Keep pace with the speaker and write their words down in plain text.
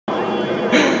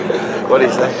What did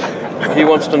he say? He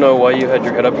wants to know why you had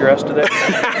your head up your ass today.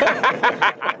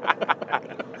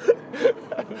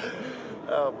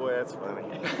 Oh boy, that's funny.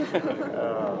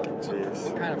 Oh jeez.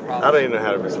 What kind of process? I don't even know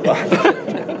how to respond.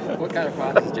 What kind of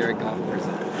process is Jared Goff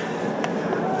present?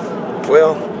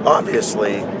 Well,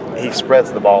 obviously, he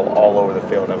spreads the ball all over the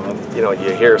field. I mean, you know,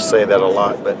 you hear us say that a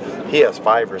lot, but he has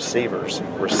 5 receivers,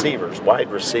 wide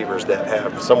receivers that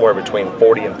have somewhere between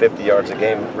 40 and 50 yards a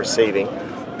game receiving.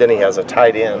 Then he has a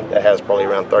tight end that has probably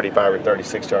around 35 or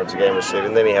 36 yards a game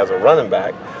receiving. Then he has a running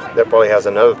back that probably has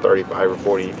another 35 or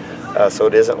 40. So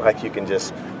it isn't like you can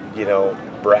just, you know,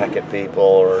 bracket people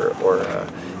or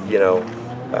you know,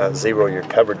 zero your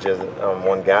coverages on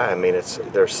one guy. I mean,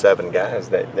 there's 7 guys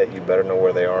that you better know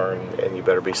where they are, and you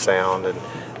better be sound.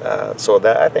 And so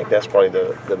that, I think that's probably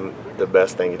the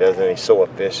best thing he does, and he's so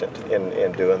efficient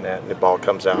in doing that. And the ball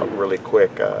comes out really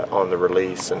quick on the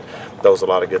release, and does a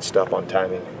lot of good stuff on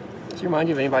timing. Does he remind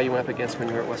you of anybody you went up against when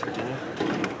you were at West Virginia?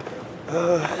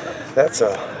 That's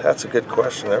a good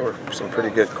question. There were some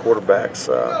pretty good quarterbacks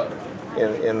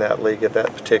in that league at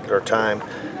that particular time.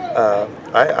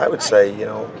 I would say, you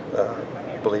know,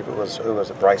 I believe it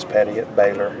was Bryce Petty at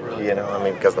Baylor. You know, I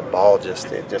mean, because the ball just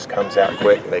comes out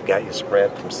quick, and they've got you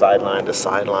spread from sideline to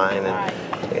sideline,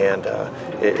 and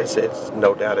it's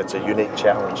no doubt it's a unique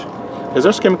challenge. Is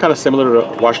their scheme kind of similar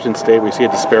to Washington State? We see a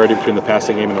disparity between the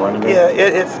passing game and the running game.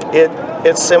 Yeah,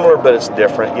 it's similar, but it's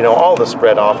different. You know, all the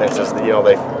spread offenses, you know,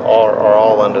 they are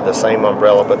all under the same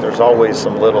umbrella, but there's always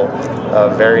some little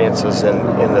variances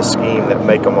in the scheme that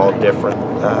make them all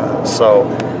different. So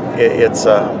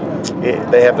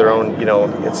they have their own, you know,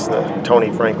 it's the Tony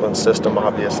Franklin system,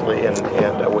 obviously, and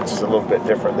which is a little bit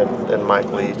different than Mike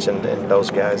Leach and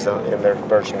those guys in their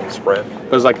version of the spread.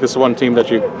 But it's like this one team that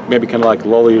you maybe kind of like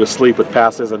lull you to sleep with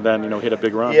passes and then, you know, hit a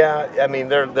big run. Yeah, I mean,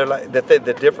 they're like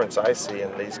the difference I see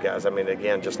in these guys. I mean,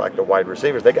 again, just like the wide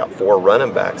receivers, they got 4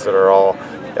 running backs that are all,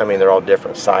 I mean, they're all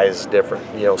different size, different,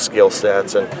 you know, skill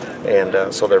sets,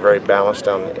 and so they're very balanced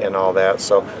and all that.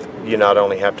 So you not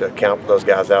only have to account for those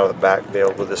guys out of the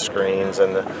backfield with the screens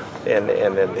and then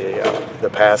the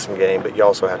passing game, but you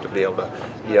also have to be able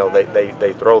to, you know,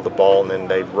 they throw the ball and then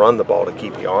they run the ball to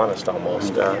keep you honest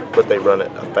almost, but they run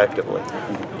it effectively,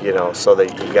 you know, so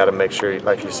that you got to make sure,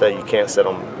 like you say, you can't sit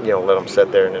them, you know, let them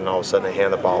sit there and then all of a sudden they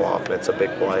hand the ball off and it's a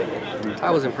big play. I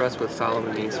was impressed with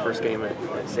Solomon in his first game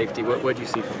at safety. What did you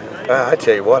see from him? I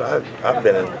tell you what, I've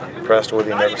been impressed with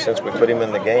him ever since we put him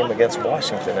in the game against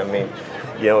Washington. I mean,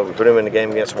 you know, we put him in the game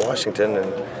against Washington,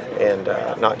 and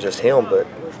not just him, but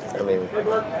I mean,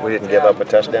 we didn't give up a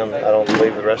touchdown, I don't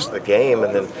believe, the rest of the game,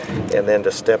 and then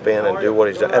to step in and do what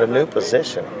he's done at a new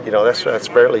position, you know, that's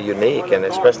fairly unique, and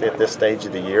especially at this stage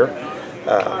of the year,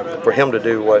 for him to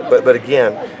do what. But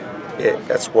again,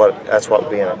 that's what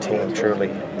being a team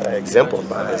truly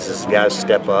exemplifies. Is guys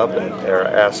step up and are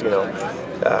asked, you know,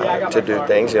 to do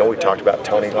things. You know, we talked about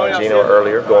Tony Longino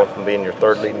earlier, going from being your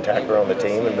 3rd leading tackler on the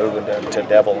team and moving to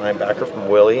devil linebacker from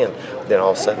Willie, and then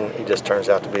all of a sudden he just turns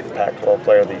out to be the Pac-12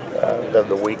 player of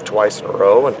the week twice in a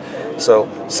row. And so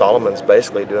Solomon's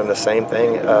basically doing the same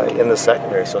thing in the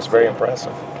secondary, so it's very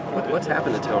impressive. What's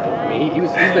happened to Tony? I mean,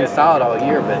 he's been solid all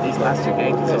year, but these last 2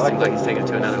 games, it just seems like he's taken it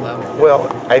to another level. Well,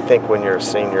 I think when you're a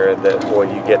senior, that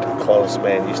boy, you get close,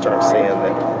 man, you start seeing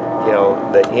that, you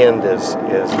know, the end is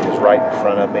right in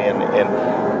front of me, and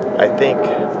I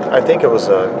think it was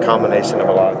a combination of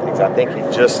a lot of things. I think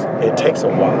it takes a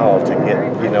while to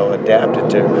get, you know, adapted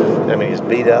to. I mean, he's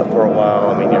beat up for a while.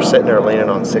 I mean, you're sitting there leaning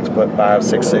on 6'5",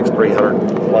 6'6",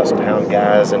 300+ pound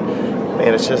guys, and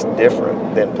man, it's just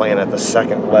different than playing at the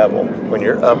second level. When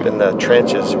you're up in the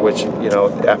trenches, which, you know,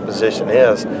 that position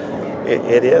is,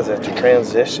 it's a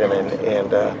transition,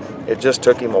 and it just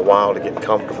took him a while to get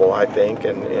comfortable, I think,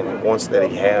 and once that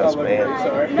he has, man,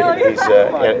 he's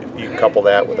and you couple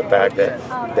that with the fact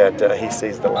that he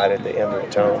sees the light at the end of the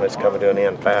tunnel and it's coming to an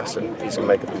end fast, and he's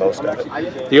making the most of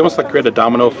it. You almost like create a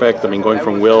domino effect. I mean, going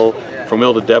from Will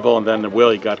to Devil, and then the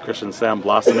Will, you got Christian Sam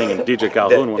blossoming and DJ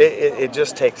Calhoun. It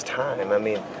just takes time. I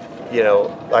mean, you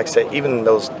know, like I say, even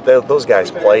those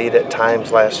guys played at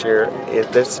times last year.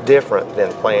 It's different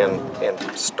than playing and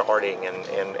starting and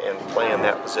playing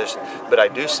that position. But I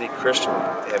do see Christian,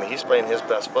 I mean, he's playing his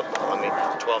best football. I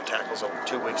mean, 12 tackles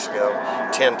 2 weeks ago,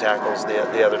 10 tackles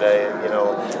the other day, you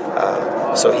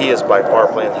know. So he is by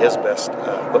far playing his best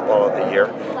football of the year.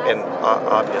 And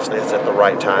obviously it's at the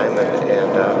right time.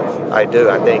 And I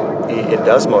think it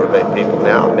does motivate people.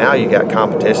 Now you got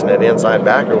competition at inside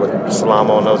backer with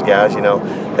Salamo and those guys. You know,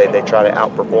 they try to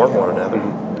outperform one another.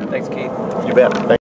 Thanks, Keith. You bet. Thanks.